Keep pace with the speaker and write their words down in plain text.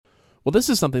Well, this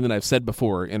is something that I've said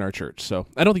before in our church, so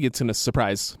I don't think it's going to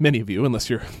surprise many of you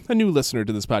unless you're a new listener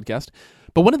to this podcast.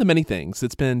 But one of the many things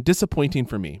that's been disappointing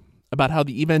for me about how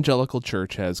the evangelical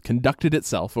church has conducted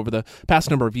itself over the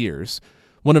past number of years,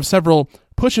 one of several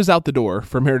pushes out the door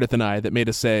for Meredith and I that made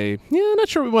us say, yeah, not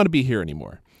sure we want to be here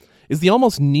anymore, is the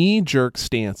almost knee-jerk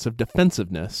stance of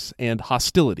defensiveness and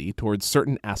hostility towards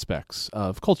certain aspects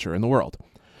of culture in the world.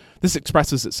 This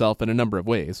expresses itself in a number of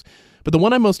ways, but the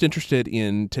one I'm most interested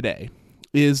in today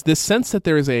is this sense that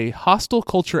there is a hostile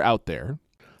culture out there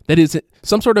that is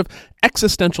some sort of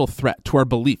existential threat to our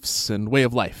beliefs and way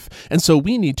of life, and so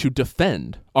we need to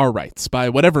defend our rights by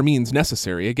whatever means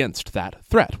necessary against that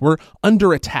threat. We're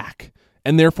under attack,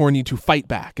 and therefore need to fight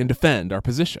back and defend our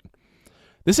position.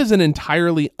 This is an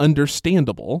entirely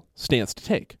understandable stance to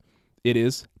take. It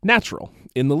is natural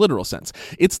in the literal sense.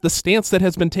 It's the stance that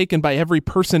has been taken by every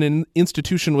person and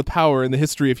institution with power in the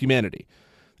history of humanity.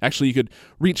 Actually, you could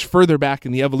reach further back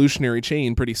in the evolutionary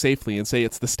chain pretty safely and say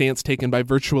it's the stance taken by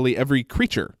virtually every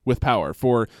creature with power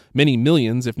for many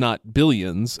millions, if not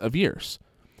billions, of years.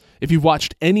 If you've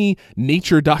watched any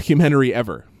nature documentary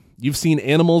ever, you've seen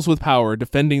animals with power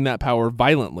defending that power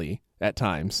violently, at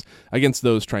times, against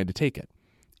those trying to take it.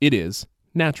 It is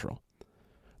natural.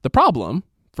 The problem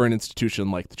for an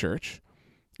institution like the church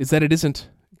is that it isn't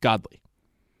godly.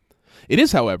 It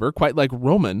is, however, quite like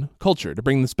Roman culture. To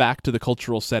bring this back to the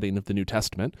cultural setting of the New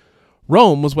Testament,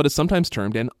 Rome was what is sometimes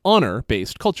termed an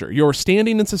honor-based culture. Your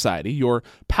standing in society, your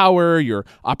power, your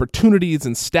opportunities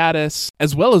and status,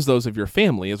 as well as those of your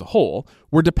family as a whole,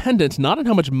 were dependent not on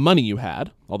how much money you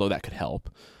had, although that could help,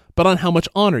 but on how much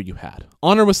honor you had.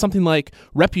 Honor was something like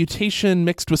reputation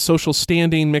mixed with social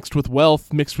standing, mixed with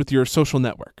wealth, mixed with your social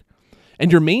network.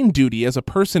 And your main duty as a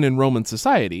person in Roman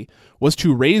society was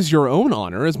to raise your own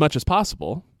honor as much as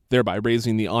possible, thereby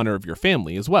raising the honor of your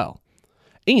family as well,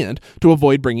 and to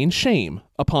avoid bringing shame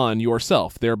upon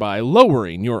yourself, thereby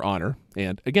lowering your honor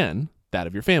and, again, that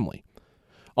of your family.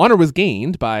 Honor was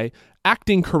gained by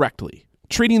acting correctly,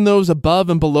 treating those above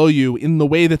and below you in the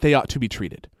way that they ought to be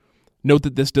treated. Note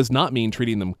that this does not mean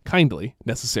treating them kindly,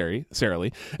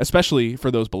 necessarily, especially for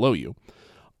those below you.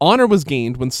 Honor was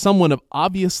gained when someone of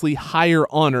obviously higher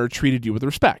honor treated you with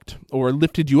respect or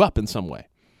lifted you up in some way.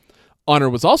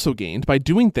 Honor was also gained by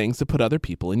doing things that put other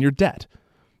people in your debt.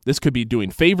 This could be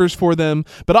doing favors for them,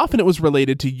 but often it was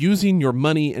related to using your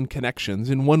money and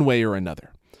connections in one way or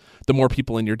another. The more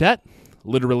people in your debt,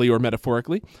 literally or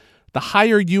metaphorically, the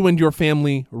higher you and your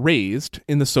family raised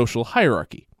in the social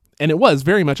hierarchy. And it was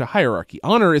very much a hierarchy.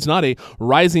 Honor is not a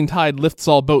rising tide lifts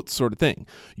all boats sort of thing.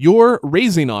 Your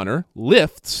raising honor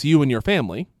lifts you and your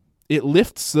family. It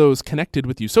lifts those connected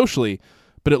with you socially,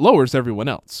 but it lowers everyone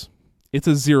else. It's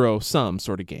a zero-sum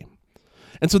sort of game.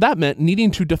 And so that meant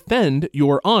needing to defend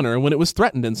your honor when it was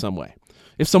threatened in some way.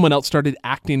 If someone else started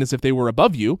acting as if they were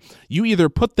above you, you either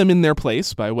put them in their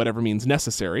place by whatever means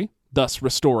necessary, thus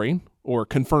restoring or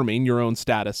confirming your own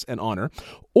status and honor,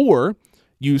 or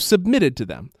you submitted to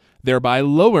them, thereby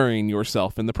lowering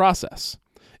yourself in the process.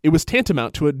 It was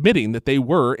tantamount to admitting that they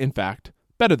were, in fact,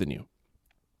 better than you.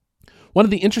 One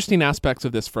of the interesting aspects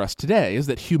of this for us today is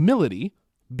that humility,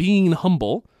 being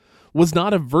humble, was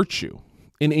not a virtue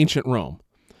in ancient Rome.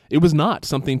 It was not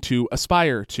something to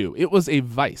aspire to. It was a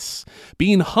vice.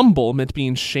 Being humble meant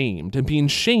being shamed, and being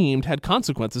shamed had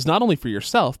consequences not only for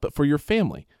yourself, but for your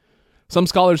family. Some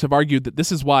scholars have argued that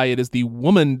this is why it is the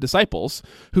woman disciples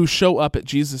who show up at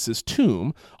Jesus'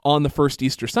 tomb on the first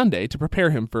Easter Sunday to prepare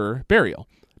him for burial,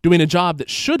 doing a job that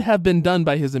should have been done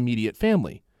by his immediate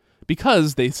family.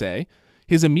 Because, they say,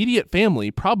 his immediate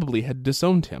family probably had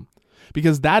disowned him,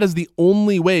 because that is the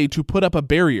only way to put up a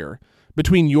barrier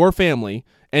between your family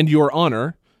and your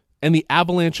honor and the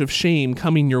avalanche of shame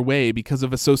coming your way because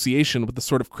of association with the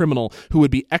sort of criminal who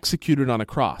would be executed on a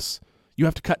cross. You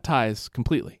have to cut ties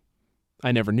completely.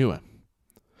 I never knew him.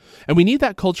 And we need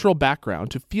that cultural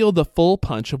background to feel the full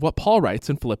punch of what Paul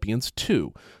writes in Philippians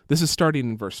 2. This is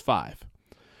starting in verse 5.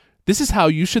 This is how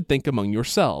you should think among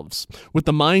yourselves, with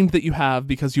the mind that you have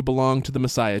because you belong to the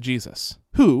Messiah Jesus,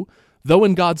 who, though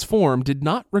in God's form, did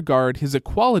not regard his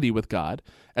equality with God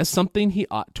as something he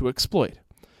ought to exploit.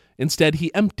 Instead,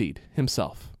 he emptied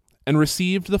himself and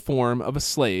received the form of a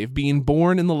slave, being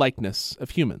born in the likeness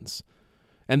of humans.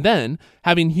 And then,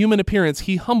 having human appearance,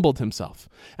 he humbled himself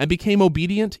and became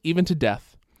obedient even to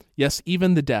death, yes,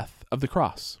 even the death of the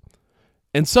cross.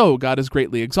 And so God has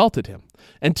greatly exalted him,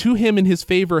 and to him in his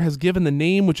favor has given the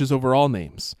name which is over all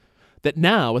names, that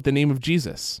now at the name of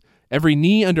Jesus every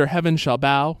knee under heaven shall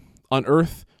bow, on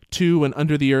earth, to and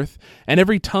under the earth, and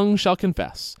every tongue shall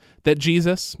confess that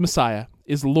Jesus, Messiah,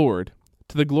 is Lord,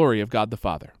 to the glory of God the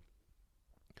Father.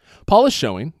 Paul is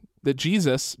showing, that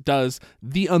Jesus does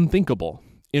the unthinkable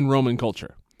in Roman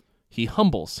culture. He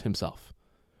humbles himself.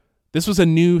 This was a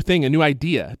new thing, a new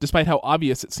idea, despite how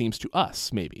obvious it seems to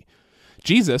us, maybe.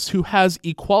 Jesus, who has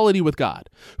equality with God,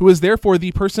 who is therefore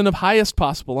the person of highest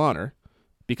possible honor,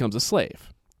 becomes a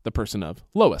slave, the person of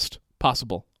lowest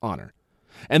possible honor,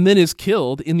 and then is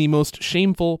killed in the most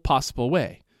shameful possible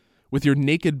way, with your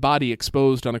naked body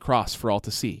exposed on a cross for all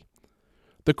to see.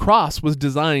 The cross was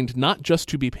designed not just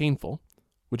to be painful,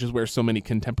 which is where so many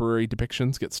contemporary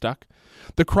depictions get stuck.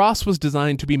 The cross was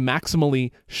designed to be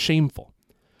maximally shameful,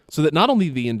 so that not only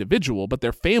the individual, but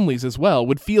their families as well,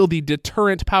 would feel the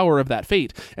deterrent power of that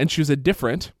fate and choose a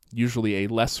different, usually a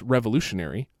less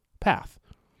revolutionary, path.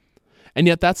 And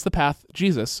yet that's the path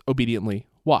Jesus obediently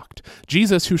walked.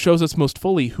 Jesus, who shows us most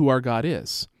fully who our God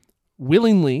is,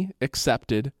 willingly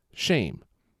accepted shame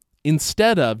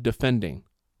instead of defending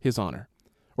his honor,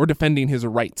 or defending his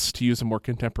rights, to use a more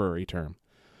contemporary term.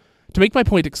 To make my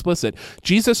point explicit,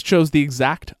 Jesus chose the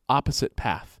exact opposite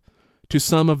path to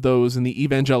some of those in the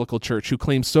evangelical church who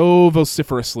claim so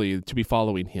vociferously to be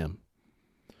following him,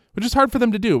 which is hard for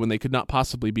them to do when they could not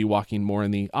possibly be walking more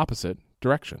in the opposite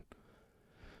direction.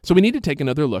 So we need to take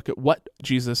another look at what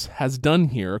Jesus has done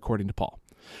here according to Paul.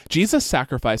 Jesus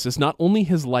sacrifices not only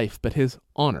his life, but his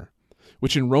honor,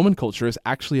 which in Roman culture is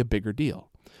actually a bigger deal.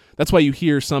 That's why you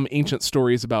hear some ancient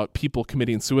stories about people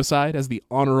committing suicide as the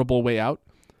honorable way out.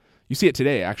 You see it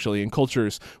today, actually, in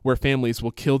cultures where families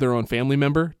will kill their own family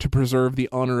member to preserve the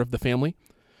honor of the family.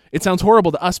 It sounds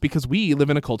horrible to us because we live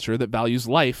in a culture that values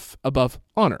life above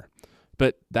honor,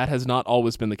 but that has not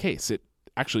always been the case. It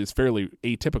actually is fairly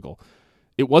atypical.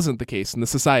 It wasn't the case in the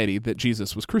society that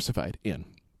Jesus was crucified in.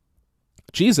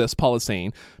 Jesus, Paul is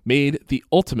saying, made the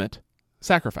ultimate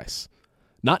sacrifice,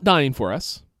 not dying for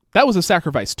us. That was a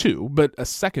sacrifice too, but a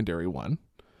secondary one.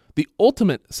 The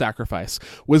ultimate sacrifice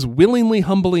was willingly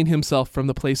humbling himself from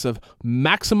the place of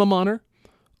maximum honor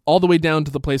all the way down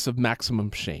to the place of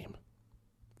maximum shame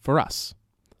for us.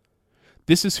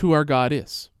 This is who our God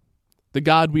is, the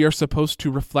God we are supposed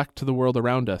to reflect to the world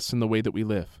around us in the way that we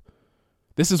live.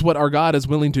 This is what our God is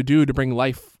willing to do to bring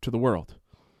life to the world.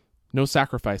 No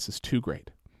sacrifice is too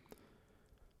great.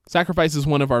 Sacrifice is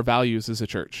one of our values as a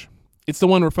church. It's the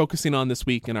one we're focusing on this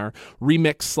week in our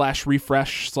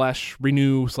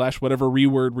remix/refresh/renew/whatever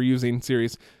reword we're using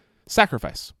series,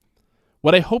 sacrifice.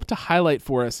 What I hope to highlight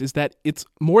for us is that it's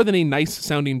more than a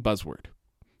nice-sounding buzzword.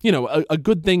 You know, a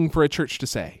good thing for a church to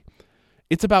say.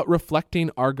 It's about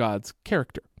reflecting our God's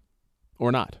character,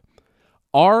 or not.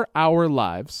 Are our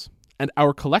lives and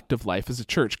our collective life as a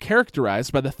church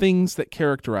characterized by the things that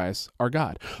characterize our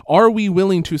God? Are we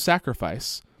willing to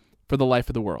sacrifice for the life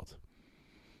of the world?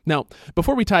 Now,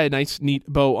 before we tie a nice, neat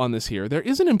bow on this here, there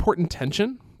is an important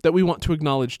tension that we want to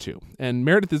acknowledge too, and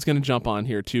Meredith is going to jump on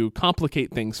here to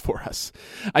complicate things for us.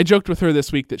 I joked with her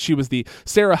this week that she was the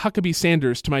Sarah Huckabee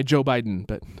Sanders to my Joe Biden,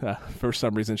 but for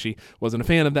some reason she wasn't a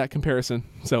fan of that comparison.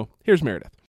 So here's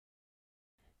Meredith.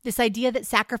 This idea that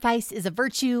sacrifice is a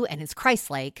virtue and is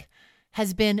Christ-like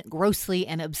has been grossly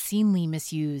and obscenely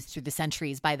misused through the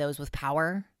centuries by those with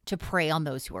power to prey on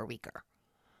those who are weaker.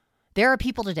 There are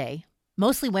people today,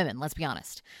 mostly women, let's be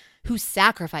honest, who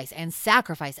sacrifice and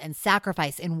sacrifice and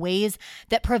sacrifice in ways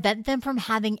that prevent them from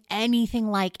having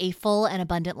anything like a full and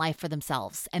abundant life for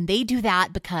themselves. And they do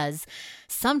that because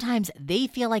sometimes they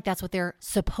feel like that's what they're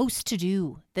supposed to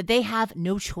do, that they have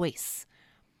no choice.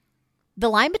 The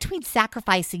line between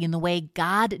sacrificing in the way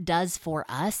God does for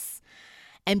us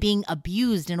and being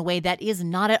abused in a way that is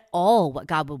not at all what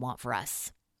God would want for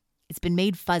us, it's been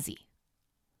made fuzzy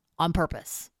on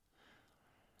purpose.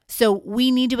 So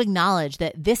we need to acknowledge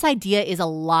that this idea is a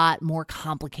lot more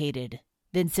complicated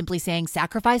than simply saying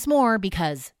sacrifice more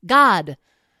because God.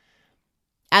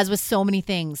 As with so many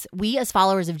things, we as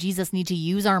followers of Jesus need to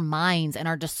use our minds and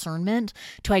our discernment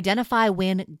to identify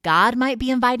when God might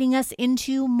be inviting us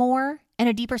into more and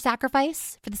a deeper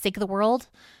sacrifice for the sake of the world,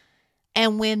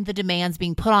 and when the demands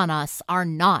being put on us are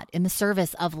not in the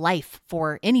service of life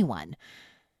for anyone.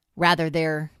 Rather,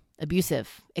 they're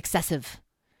abusive, excessive,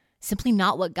 simply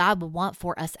not what God would want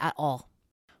for us at all.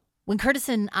 When Curtis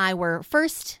and I were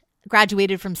first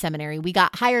graduated from seminary, we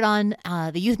got hired on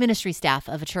the youth ministry staff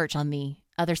of a church on the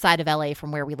other side of LA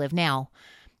from where we live now.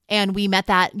 And we met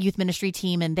that youth ministry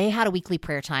team, and they had a weekly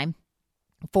prayer time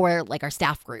for like our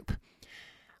staff group.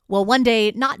 Well, one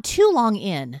day, not too long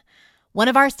in, one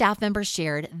of our staff members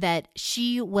shared that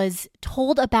she was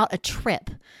told about a trip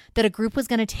that a group was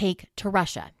going to take to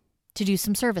Russia to do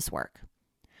some service work.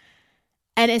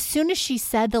 And as soon as she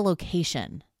said the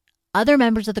location, other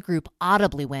members of the group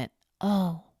audibly went,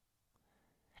 "Oh."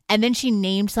 And then she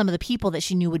named some of the people that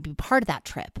she knew would be part of that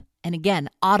trip. and again,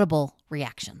 audible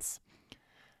reactions.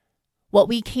 What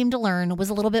we came to learn was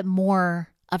a little bit more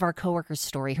of our coworker's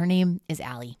story. Her name is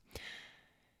Allie.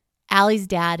 Allie's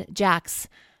dad, Jax,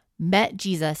 met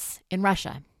Jesus in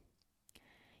Russia.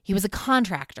 He was a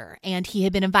contractor, and he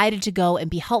had been invited to go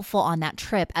and be helpful on that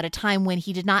trip at a time when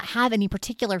he did not have any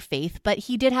particular faith, but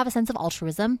he did have a sense of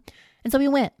altruism, and so he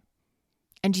went.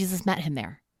 And Jesus met him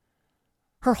there.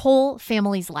 Her whole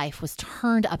family's life was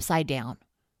turned upside down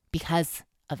because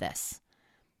of this.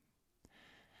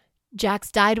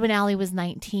 Jax died when Allie was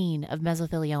 19 of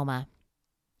mesothelioma,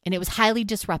 and it was highly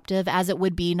disruptive, as it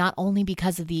would be not only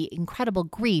because of the incredible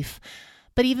grief,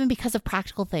 but even because of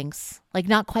practical things, like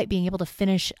not quite being able to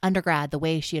finish undergrad the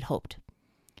way she had hoped.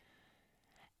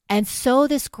 And so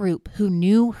this group who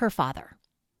knew her father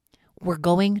were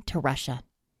going to Russia,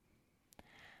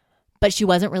 but she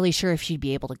wasn't really sure if she'd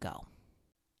be able to go.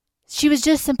 She was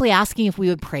just simply asking if we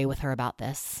would pray with her about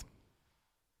this.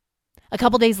 A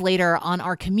couple days later on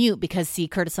our commute, because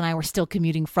Curtis and I were still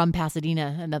commuting from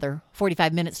Pasadena, another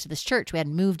 45 minutes to this church. We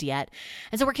hadn't moved yet.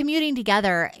 And so we're commuting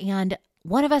together, and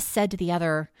one of us said to the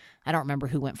other, I don't remember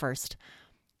who went first,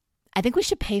 I think we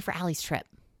should pay for Allie's trip.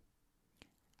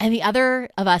 And the other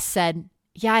of us said,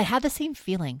 yeah, I had the same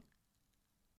feeling.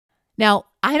 Now,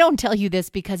 I don't tell you this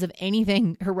because of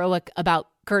anything heroic about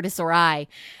Curtis or I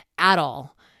at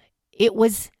all. It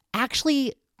was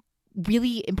actually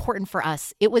really important for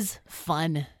us. It was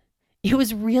fun. It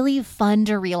was really fun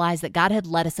to realize that God had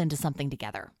led us into something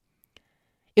together.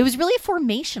 It was really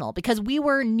formational because we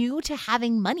were new to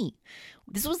having money.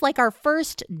 This was like our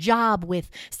first job with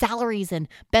salaries and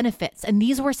benefits, and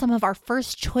these were some of our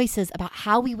first choices about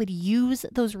how we would use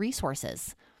those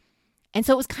resources. And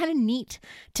so it was kind of neat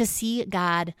to see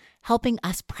God helping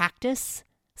us practice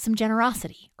some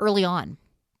generosity early on.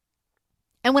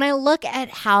 And when I look at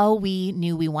how we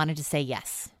knew we wanted to say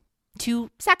yes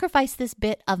to sacrifice this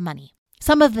bit of money,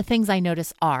 some of the things I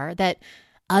notice are that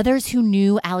others who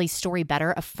knew Allie's story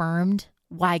better affirmed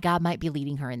why God might be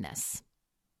leading her in this.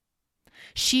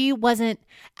 She wasn't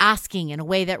asking in a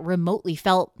way that remotely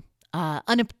felt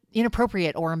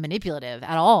inappropriate or manipulative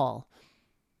at all.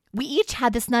 We each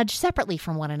had this nudge separately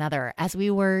from one another as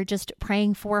we were just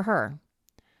praying for her.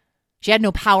 She had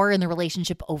no power in the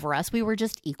relationship over us. We were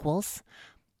just equals.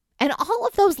 And all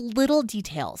of those little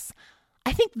details,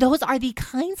 I think those are the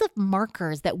kinds of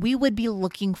markers that we would be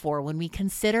looking for when we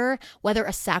consider whether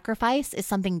a sacrifice is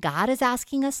something God is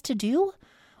asking us to do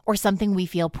or something we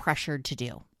feel pressured to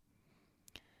do.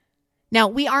 Now,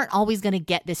 we aren't always going to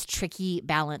get this tricky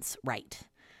balance right.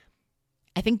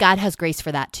 I think God has grace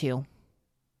for that too.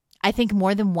 I think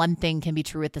more than one thing can be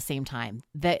true at the same time,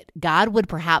 that God would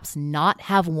perhaps not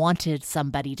have wanted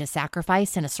somebody to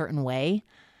sacrifice in a certain way,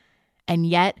 and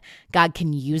yet God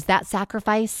can use that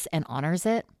sacrifice and honors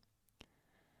it.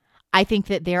 I think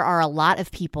that there are a lot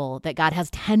of people that God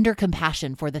has tender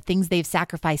compassion for the things they've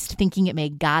sacrificed, thinking it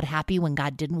made God happy when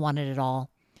God didn't want it at all.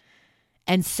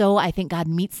 And so I think God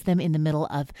meets them in the middle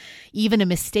of even a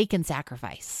mistaken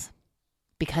sacrifice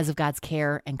because of God's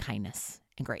care and kindness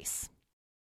and grace.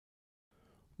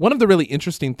 One of the really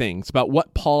interesting things about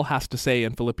what Paul has to say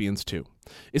in Philippians 2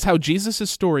 is how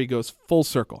Jesus' story goes full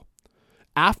circle.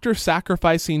 After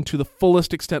sacrificing to the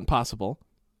fullest extent possible,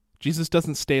 Jesus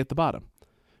doesn't stay at the bottom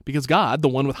because God, the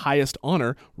one with highest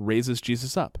honor, raises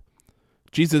Jesus up.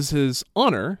 Jesus'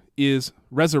 honor is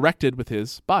resurrected with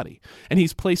his body, and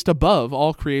he's placed above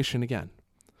all creation again.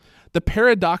 The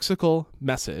paradoxical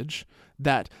message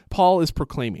that Paul is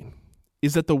proclaiming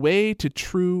is that the way to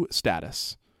true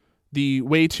status, the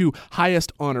way to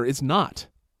highest honor, is not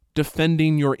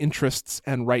defending your interests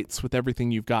and rights with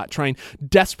everything you've got, trying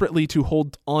desperately to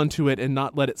hold on to it and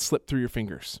not let it slip through your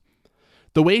fingers.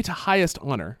 The way to highest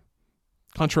honor,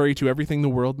 contrary to everything the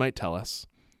world might tell us,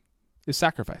 is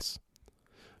sacrifice.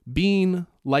 Being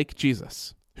like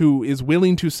Jesus, who is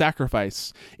willing to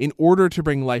sacrifice in order to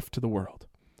bring life to the world.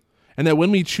 And that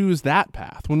when we choose that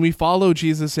path, when we follow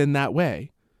Jesus in that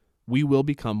way, we will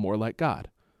become more like God,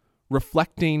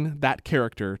 reflecting that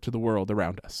character to the world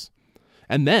around us.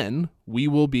 And then we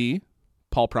will be,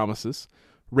 Paul promises,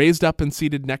 raised up and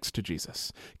seated next to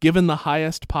Jesus, given the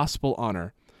highest possible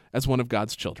honor as one of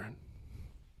God's children.